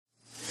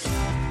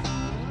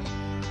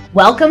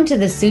Welcome to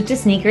the Suit to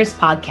Sneakers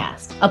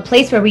podcast, a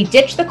place where we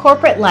ditch the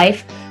corporate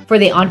life for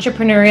the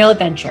entrepreneurial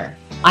adventure.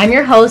 I'm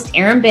your host,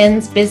 Erin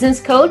Binns, business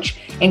coach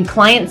and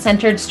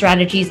client-centered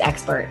strategies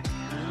expert.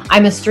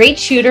 I'm a straight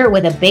shooter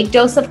with a big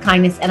dose of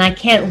kindness, and I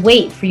can't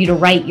wait for you to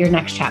write your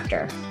next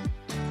chapter.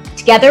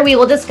 Together, we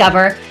will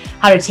discover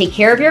how to take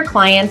care of your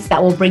clients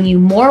that will bring you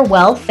more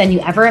wealth than you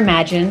ever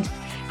imagined,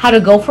 how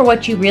to go for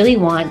what you really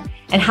want,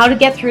 and how to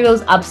get through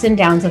those ups and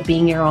downs of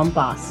being your own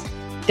boss.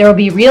 There will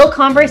be real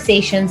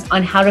conversations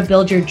on how to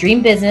build your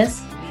dream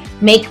business,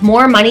 make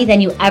more money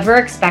than you ever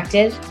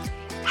expected,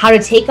 how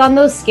to take on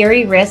those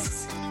scary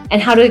risks,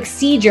 and how to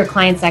exceed your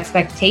clients'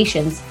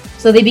 expectations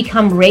so they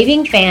become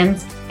raving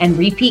fans and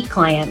repeat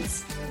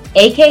clients,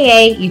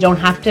 aka you don't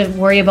have to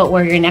worry about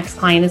where your next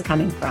client is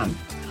coming from.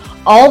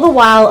 All the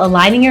while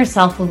aligning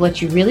yourself with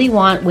what you really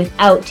want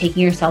without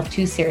taking yourself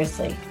too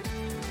seriously.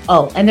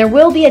 Oh, and there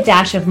will be a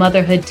dash of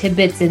motherhood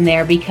tidbits in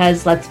there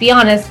because, let's be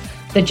honest,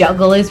 the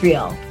juggle is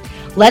real.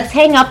 Let's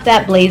hang up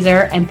that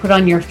blazer and put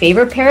on your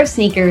favorite pair of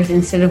sneakers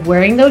instead of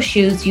wearing those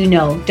shoes you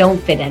know don't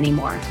fit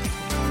anymore.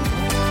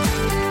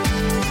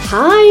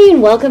 Hi,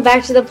 and welcome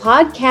back to the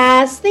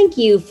podcast. Thank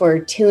you for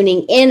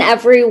tuning in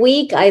every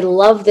week. I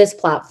love this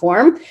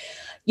platform.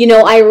 You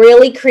know, I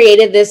really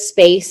created this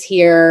space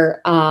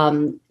here,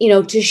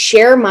 to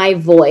share my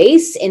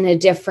voice in a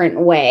different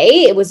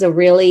way. It was a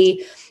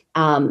really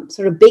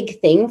sort of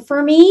big thing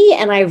for me,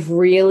 and I've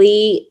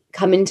really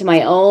come into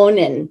my own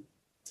and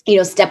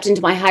stepped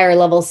into my higher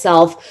level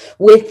self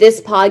with this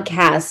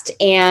podcast.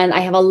 And I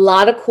have a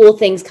lot of cool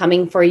things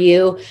coming for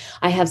you.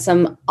 I have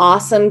some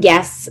awesome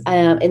guests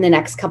in the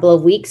next couple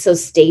of weeks, so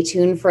stay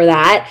tuned for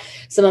that.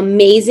 Some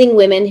amazing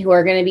women who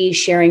are going to be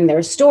sharing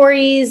their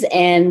stories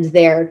and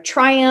their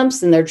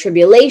triumphs and their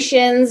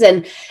tribulations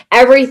and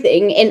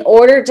everything in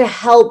order to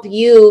help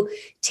you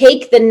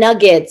take the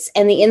nuggets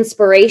and the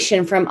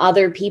inspiration from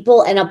other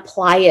people and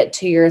apply it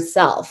to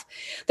yourself.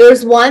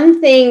 There's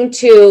one thing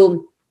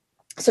to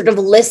sort of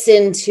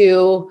listen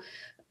to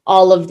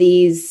all of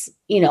these,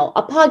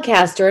 a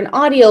podcast or an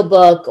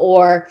audiobook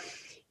or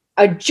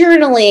a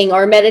journaling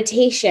or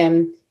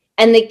meditation.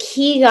 And the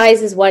key,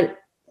 guys, is what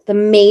the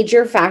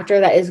major factor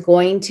that is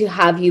going to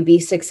have you be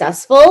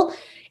successful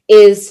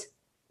is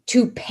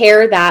to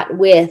pair that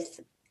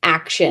with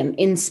action,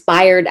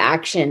 inspired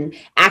action,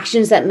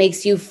 actions that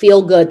makes you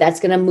feel good. That's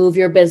going to move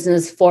your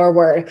business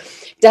forward.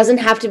 Doesn't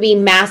have to be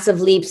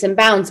massive leaps and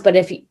bounds, but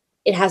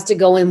it has to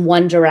go in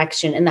one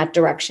direction, and that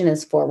direction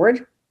is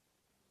forward.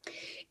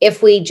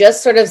 If we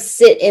just sort of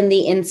sit in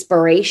the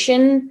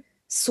inspiration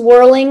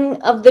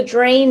swirling of the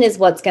drain is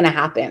what's going to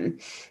happen.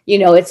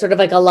 It's sort of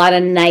like a lot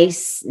of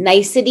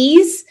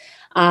niceties,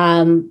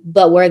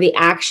 but where the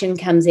action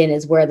comes in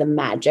is where the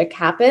magic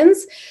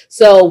happens.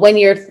 So when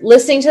you're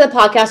listening to the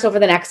podcast over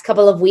the next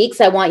couple of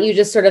weeks, I want you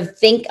to sort of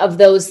think of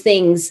those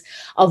things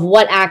of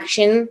what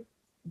action,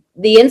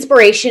 the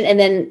inspiration, and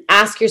then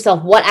ask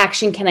yourself, what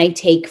action can I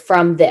take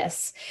from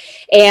this?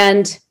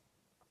 And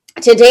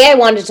today I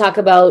wanted to talk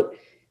about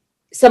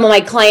some of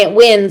my client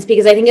wins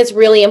because I think it's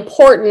really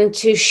important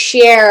to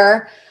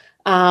share,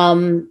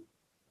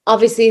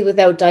 obviously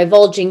without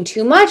divulging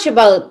too much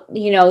about,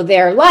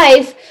 their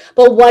life,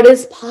 but what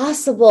is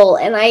possible.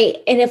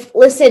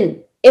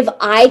 If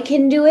I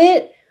can do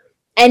it,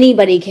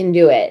 anybody can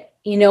do it.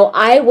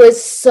 I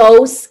was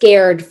so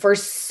scared for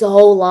so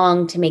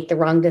long to make the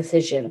wrong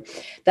decision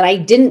that I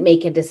didn't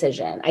make a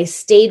decision. I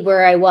stayed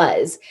where I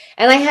was,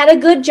 and I had a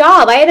good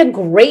job. I had a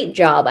great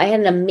job. I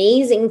had an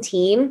amazing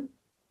team.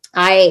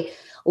 I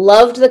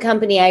loved the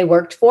company I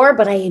worked for,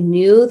 but I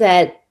knew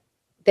that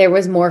there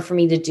was more for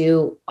me to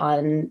do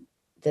on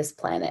this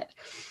planet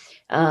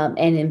and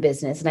in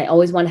business. And I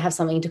always want to have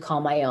something to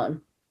call my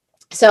own.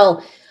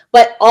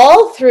 But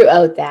all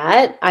throughout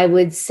that, I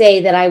would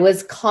say that I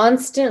was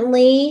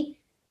constantly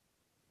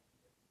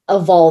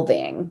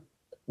evolving,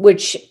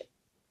 which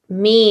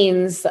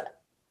means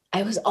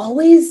I was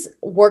always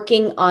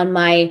working on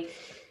my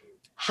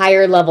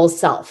higher level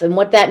self. And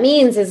what that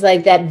means is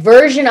like that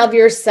version of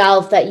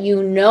yourself that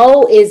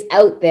is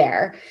out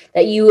there,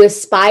 that you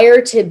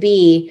aspire to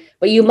be,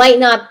 but you might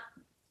not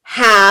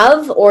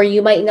have, or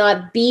you might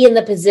not be in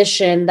the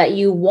position that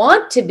you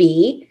want to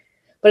be.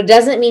 But it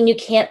doesn't mean you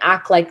can't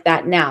act like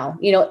that now.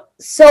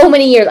 So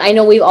many years, I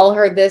know we've all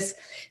heard this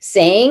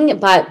saying,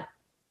 but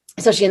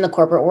especially in the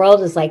corporate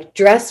world, is like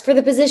dress for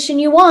the position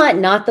you want,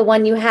 not the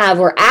one you have,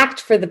 or act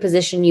for the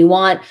position you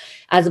want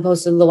as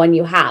opposed to the one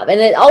you have.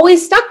 And it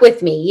always stuck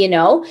with me,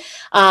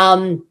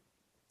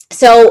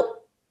 So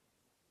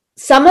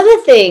some of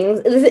the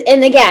things,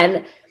 and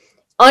again,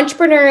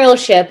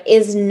 entrepreneurship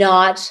is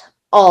not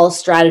all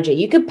strategy.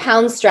 You could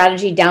pound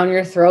strategy down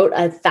your throat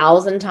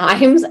 1,000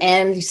 times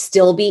and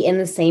still be in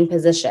the same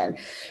position,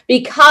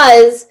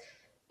 because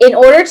in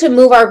order to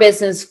move our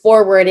business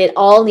forward, it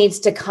all needs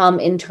to come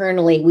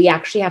internally. We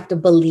actually have to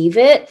believe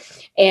it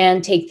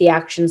and take the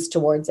actions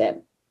towards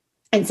it.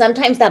 And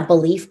sometimes that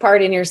belief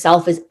part in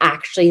yourself is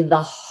actually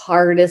the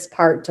hardest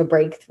part to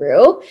break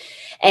through.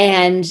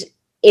 And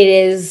it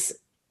is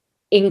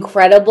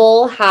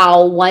incredible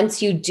how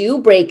once you do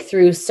break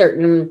through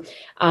certain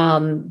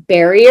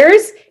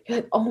barriers, you're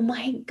like, oh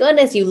my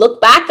goodness, you look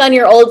back on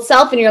your old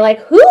self and you're like,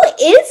 who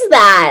is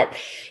that?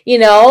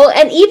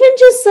 And even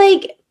just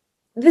like,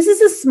 this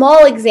is a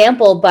small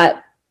example,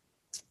 but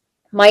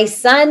my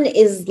son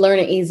is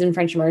learning, he's in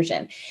French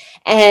immersion.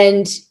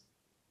 And,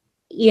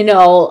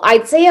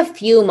 I'd say a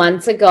few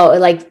months ago,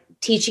 like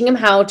teaching him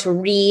how to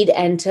read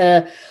and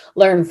to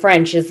learn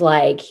French is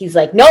like, he's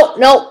like, nope,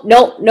 nope,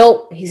 nope,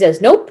 nope. He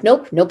says, nope,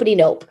 nope, nobody,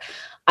 nope.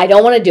 I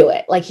don't want to do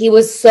it. Like he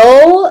was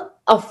so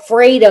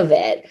afraid of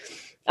it,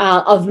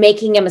 of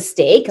making a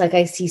mistake. Like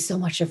I see so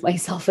much of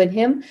myself in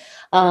him,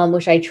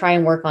 which I try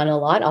and work on a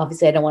lot.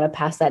 Obviously, I don't want to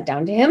pass that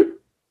down to him.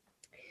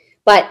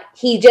 But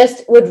he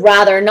just would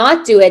rather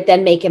not do it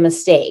than make a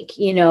mistake.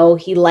 He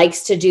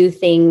likes to do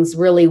things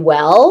really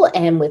well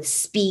and with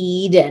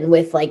speed and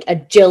with like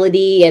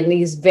agility, and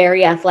he's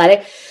very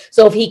athletic.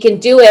 So if he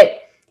can do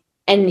it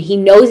and he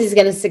knows he's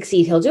going to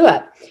succeed, he'll do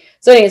it.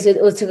 So anyways,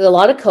 it took a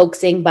lot of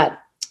coaxing, but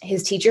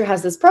his teacher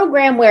has this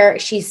program where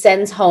she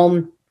sends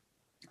home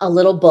a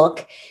little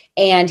book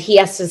and he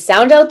has to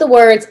sound out the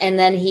words, and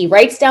then he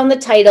writes down the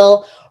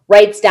title,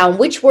 writes down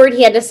which word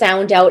he had to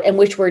sound out and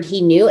which word he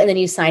knew, and then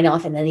you sign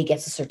off, and then he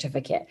gets a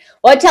certificate.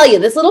 Well, I tell you,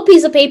 this little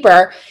piece of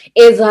paper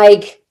is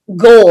like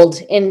gold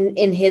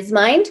in his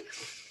mind.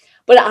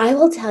 But I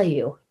will tell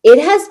you,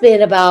 it has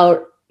been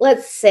about,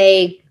 let's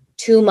say,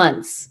 2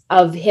 months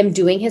of him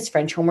doing his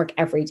French homework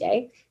every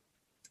day.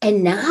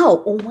 And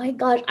now, oh my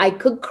gosh, I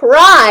could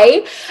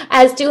cry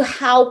as to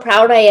how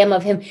proud I am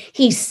of him.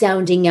 He's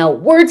sounding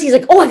out words. He's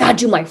like, oh, I got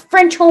to do my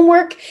French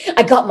homework.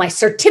 I got my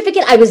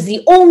certificate. I was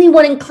the only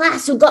one in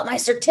class who got my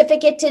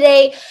certificate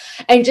today.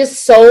 And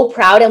just so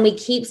proud. And we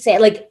keep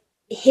saying, like,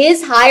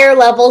 his higher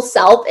level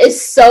self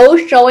is so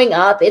showing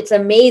up. It's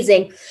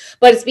amazing.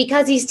 But it's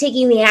because he's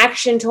taking the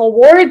action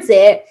towards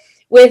it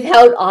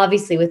without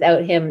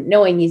him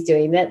knowing he's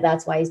doing it.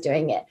 That's why he's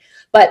doing it.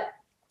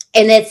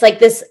 And it's like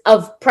this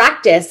of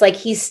practice, like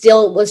he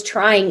still was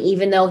trying,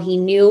 even though he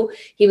knew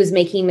he was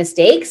making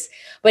mistakes.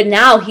 But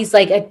now he's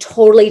like a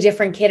totally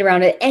different kid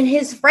around it. And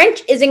his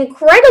French is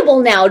incredible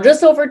now,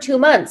 just over 2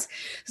 months.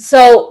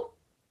 So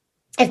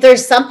if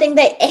there's something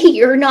that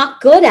you're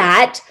not good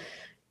at,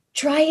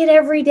 try it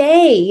every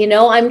day.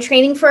 I'm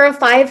training for a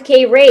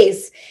 5K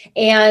race.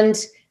 And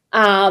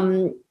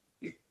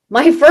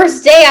my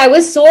first day, I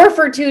was sore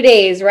for 2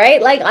 days, right?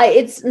 Like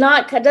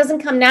it doesn't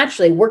come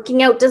naturally.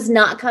 Working out does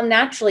not come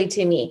naturally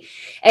to me.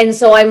 And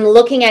so I'm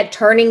looking at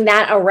turning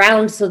that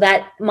around so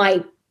that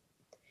my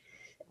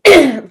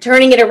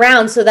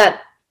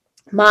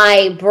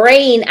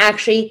brain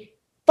actually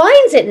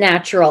finds it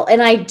natural,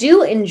 and I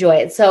do enjoy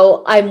it.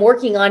 So I'm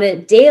working on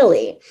it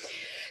daily.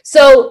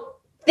 So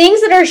things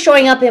that are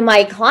showing up in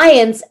my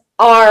clients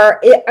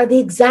are the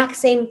exact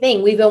same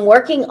thing. We've been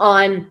working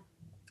on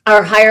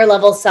our higher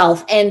level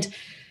self and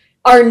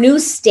our new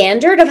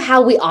standard of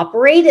how we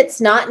operate.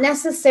 It's not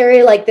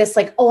necessarily like this,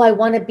 like, oh, I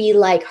want to be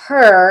like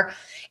her.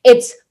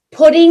 It's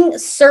putting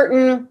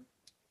certain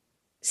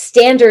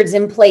standards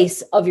in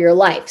place of your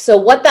life. So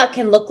what that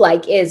can look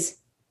like is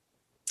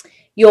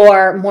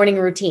your morning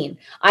routine.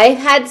 I've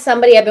had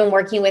somebody I've been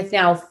working with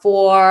now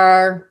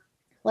for,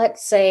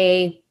 let's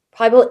say,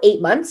 probably about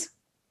 8 months.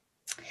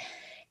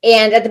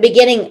 And at the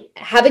beginning,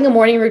 having a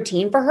morning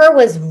routine for her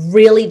was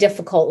really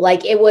difficult.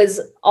 Like it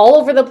was all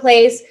over the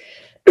place.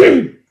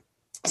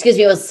 Excuse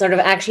me, it was sort of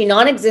actually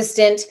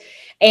non-existent.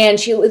 And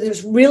she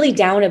was really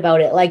down about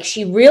it. Like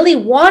she really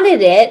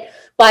wanted it,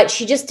 but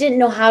she just didn't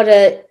know how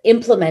to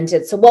implement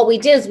it. So what we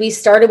did is we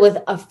started with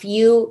a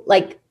few,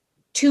 like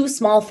 2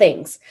 small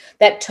things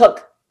that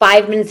took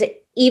 5 minutes,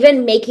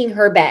 even making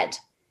her bed,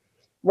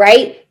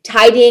 right?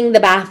 Tidying the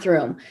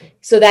bathroom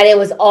so that it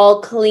was all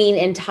clean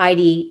and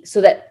tidy, so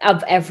that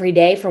of every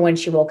day for when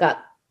she woke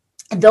up.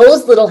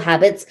 Those little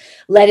habits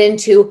led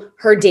into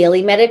her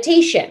daily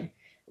meditation,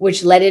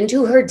 which led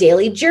into her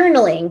daily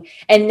journaling.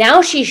 And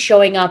now she's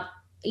showing up,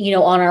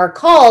 on our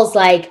calls,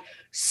 like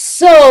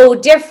so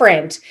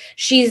different.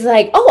 She's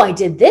like, oh, I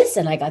did this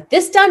and I got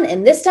this done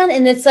and this done.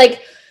 And it's like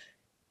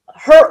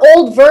her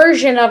old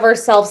version of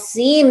herself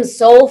seems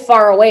so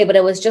far away, but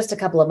it was just a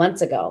couple of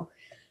months ago.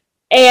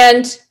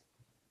 And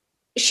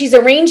she's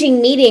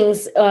arranging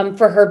meetings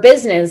for her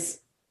business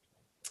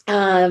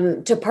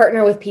to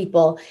partner with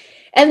people.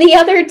 And the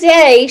other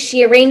day,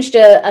 she arranged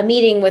a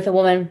meeting with a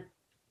woman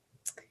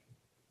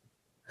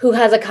who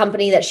has a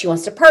company that she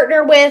wants to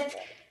partner with.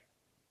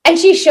 And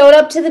she showed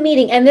up to the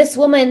meeting, and this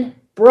woman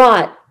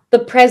brought the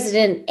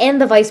president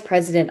and the vice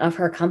president of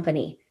her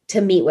company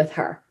to meet with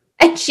her.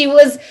 And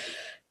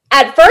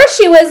at first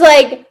she was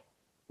like,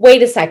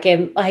 wait a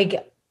second,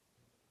 like,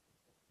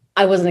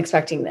 I wasn't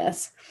expecting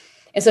this.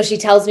 And so she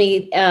tells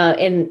me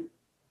that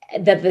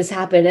this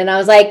happened. And I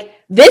was like,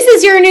 this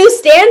is your new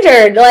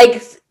standard.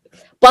 Like,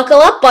 buckle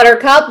up,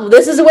 buttercup.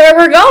 This is where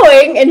we're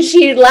going. And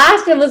she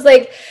laughed and was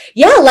like,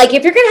 yeah, like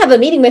if you're going to have a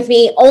meeting with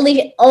me,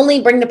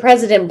 only bring the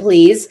president,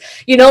 please.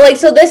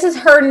 So this is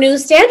her new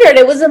standard.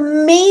 It was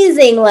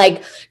amazing.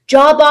 Like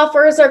job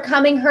offers are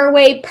coming her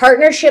way.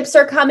 Partnerships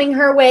are coming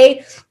her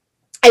way.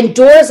 and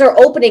doors are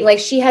opening. Like,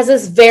 she has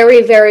this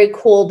very, very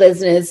cool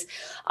business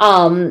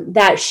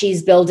that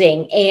she's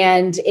building,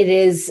 and it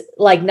is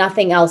like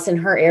nothing else in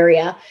her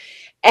area.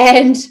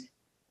 And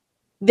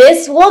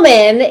this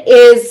woman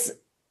is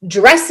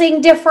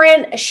dressing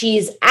different.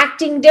 She's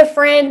acting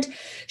different.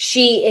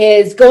 She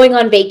is going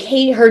on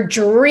vacation, her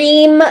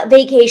dream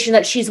vacation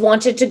that she's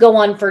wanted to go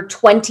on for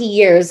 20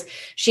 years.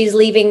 She's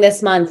leaving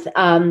this month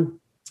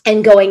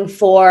and going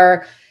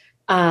for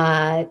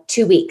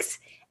 2 weeks.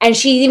 And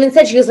she even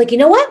said, she was like, you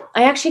know what?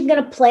 I actually am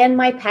going to plan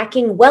my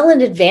packing well in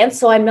advance,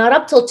 so I'm not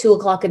up till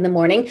 2:00 in the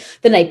morning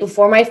the night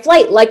before my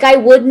flight, like I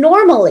would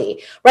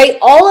normally, right?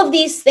 All of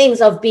these things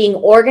of being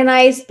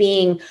organized,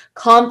 being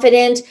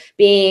confident,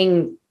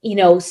 being,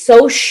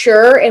 so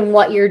sure in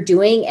what you're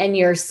doing and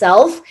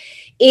yourself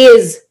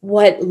is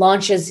what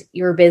launches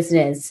your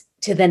business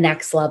to the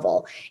next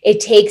level.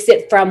 It takes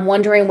it from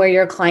wondering where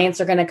your clients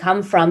are going to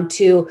come from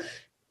to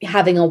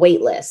having a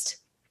wait list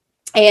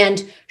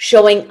and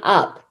showing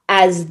up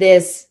as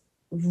this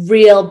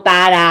real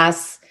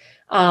badass,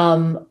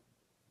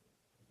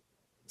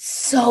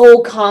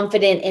 so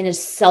confident and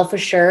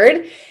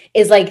self-assured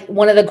is like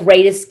one of the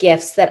greatest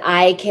gifts that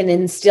I can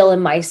instill in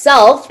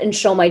myself and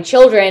show my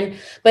children,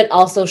 but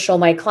also show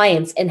my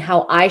clients and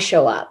how I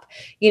show up.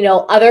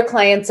 Other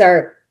clients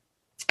are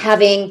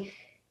having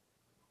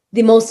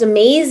the most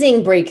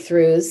amazing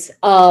breakthroughs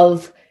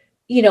of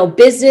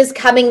business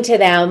coming to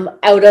them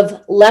out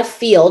of left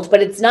field, but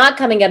it's not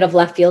coming out of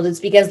left field. It's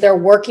because they're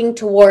working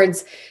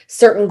towards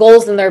certain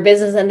goals in their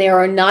business and they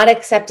are not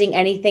accepting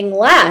anything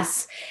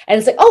less. And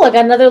it's like, oh, I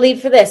got another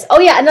lead for this. Oh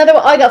yeah, another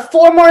one. Oh, I got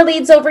 4 more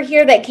leads over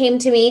here that came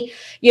to me,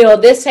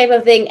 this type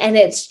of thing. And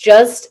it's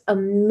just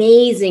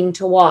amazing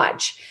to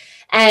watch.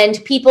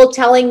 And people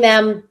telling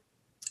them,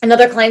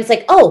 another client's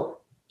like, oh,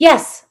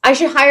 yes, I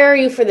should hire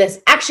you for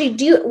this. Actually,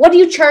 what do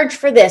you charge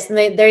for this? And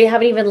they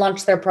haven't even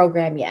launched their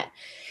program yet.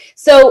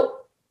 So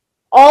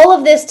all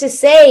of this to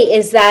say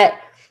is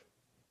that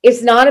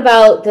it's not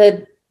about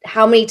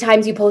how many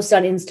times you post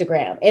on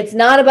Instagram. It's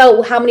not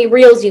about how many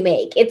reels you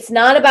make. It's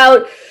not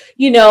about,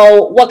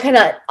 what kind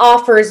of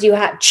offers you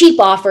have, cheap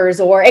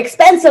offers or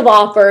expensive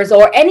offers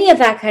or any of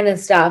that kind of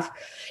stuff.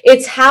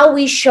 It's how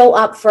we show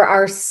up for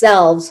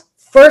ourselves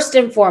first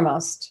and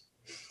foremost,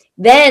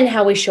 then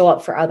how we show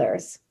up for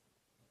others,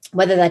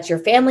 whether that's your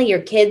family,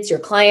 your kids, your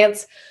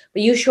clients.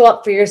 But you show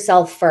up for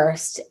yourself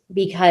first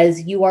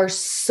because you are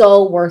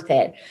so worth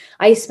it.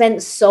 I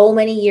spent so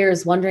many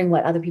years wondering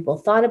what other people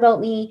thought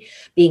about me,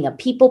 being a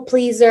people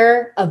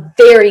pleaser, a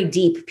very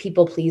deep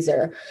people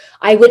pleaser.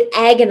 I would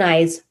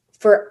agonize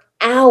for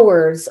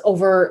hours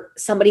over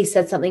somebody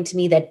said something to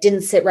me that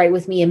didn't sit right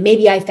with me and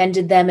maybe I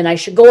offended them and I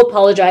should go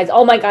apologize.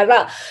 Oh my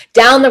God,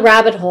 down the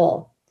rabbit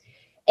hole.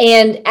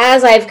 And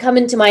as I've come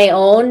into my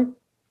own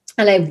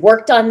and I've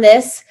worked on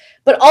this,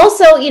 but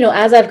also,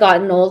 as I've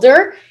gotten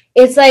older,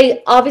 it's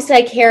like, obviously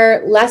I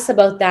care less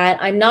about that.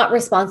 I'm not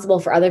responsible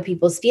for other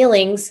people's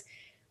feelings,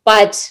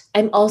 but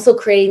I'm also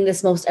creating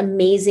this most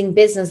amazing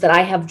business that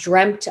I have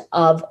dreamt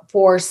of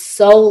for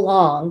so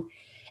long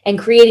and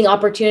creating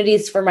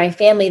opportunities for my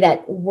family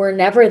that were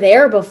never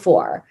there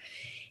before.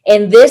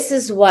 And this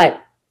is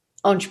what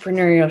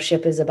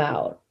entrepreneurship is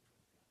about.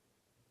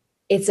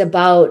 It's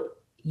about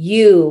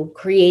you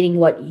creating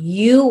what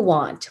you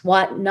want,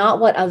 not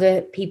what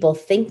other people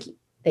think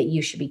that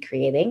you should be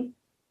creating.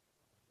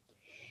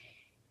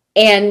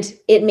 And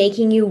it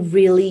making you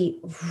really,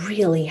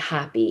 really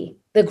happy.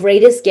 The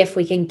greatest gift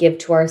we can give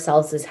to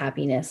ourselves is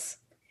happiness.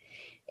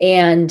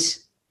 And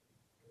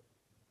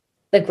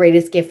the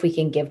greatest gift we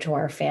can give to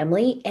our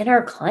family and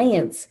our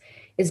clients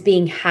is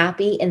being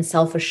happy and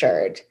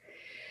self-assured.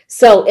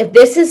 So if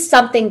this is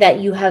something that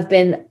you have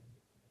been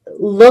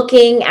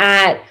looking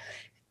at,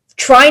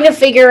 trying to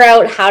figure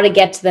out how to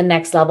get to the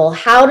next level,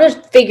 how to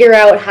figure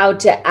out how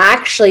to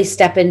actually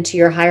step into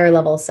your higher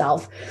level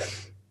self,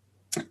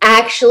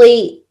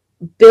 actually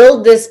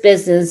build this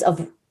business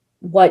of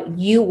what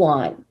you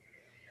want.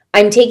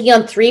 I'm taking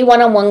on 3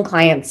 one-on-one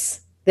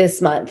clients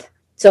this month.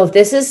 So if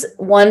this is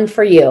one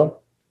for you,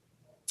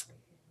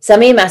 send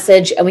me a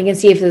message and we can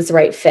see if it's the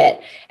right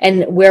fit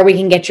and where we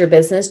can get your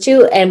business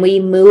to. And we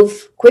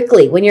move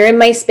quickly. When you're in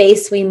my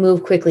space, we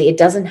move quickly. It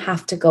doesn't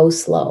have to go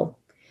slow.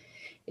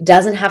 It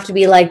doesn't have to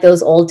be like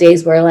those old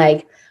days where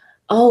like,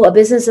 oh, a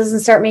business doesn't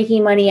start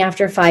making money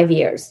after 5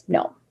 years.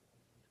 No,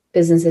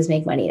 businesses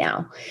make money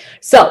now.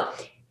 So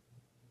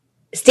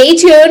stay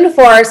tuned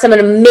for some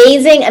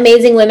amazing,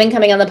 amazing women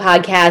coming on the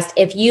podcast.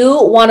 If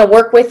you want to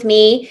work with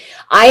me,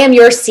 I am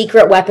your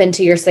secret weapon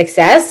to your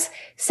success.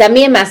 Send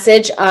me a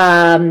message.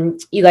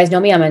 You guys know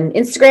me. I'm on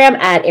Instagram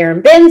at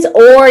Erin Binns,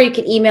 or you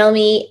can email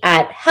me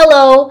at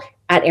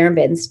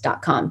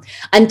hello@erinbinns.com.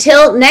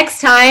 Until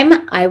next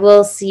time, I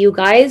will see you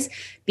guys.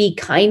 Be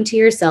kind to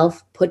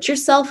yourself. Put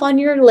yourself on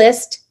your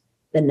list,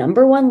 the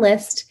number 1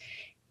 list,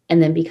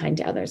 and then be kind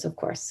to others, of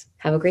course.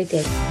 Have a great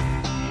day.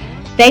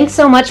 Thanks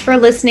so much for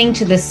listening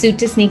to the Suit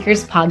to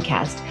Sneakers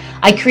podcast.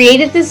 I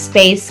created this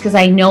space because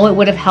I know it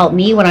would have helped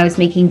me when I was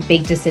making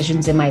big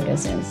decisions in my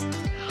business.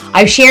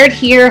 I've shared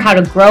here how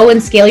to grow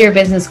and scale your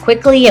business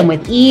quickly and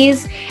with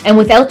ease, and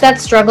without that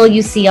struggle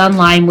you see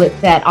online with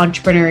that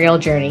entrepreneurial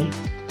journey.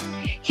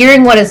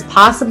 Hearing what is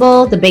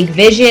possible, the big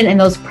vision, and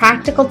those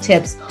practical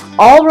tips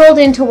all rolled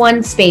into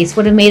one space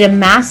would have made a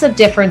massive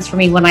difference for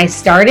me when I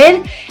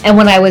started and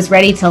when I was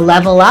ready to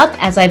level up,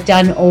 as I've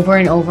done over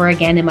and over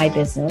again in my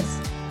business.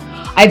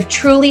 I've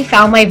truly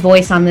found my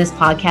voice on this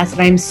podcast,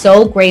 and I'm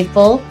so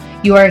grateful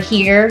you are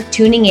here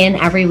tuning in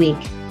every week.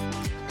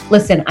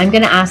 Listen, I'm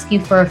going to ask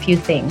you for a few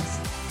things.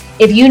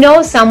 If you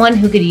know someone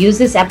who could use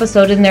this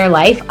episode in their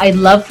life, I'd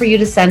love for you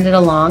to send it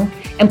along.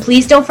 And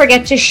please don't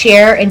forget to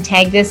share and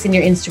tag this in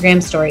your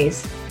Instagram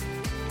stories.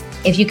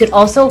 If you could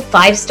also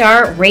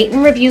 5-star rate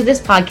and review this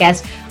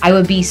podcast, I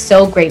would be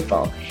so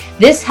grateful.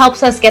 This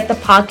helps us get the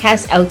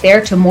podcast out there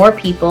to more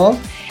people.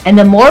 And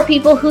the more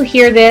people who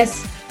hear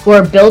this, who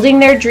are building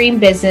their dream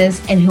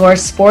business and who are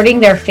sporting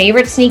their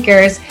favorite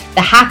sneakers,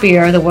 the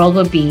happier the world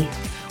would be.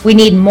 We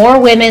need more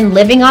women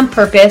living on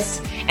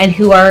purpose and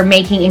who are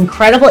making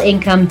incredible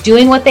income,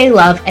 doing what they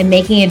love, and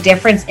making a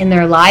difference in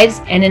their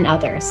lives and in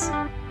others.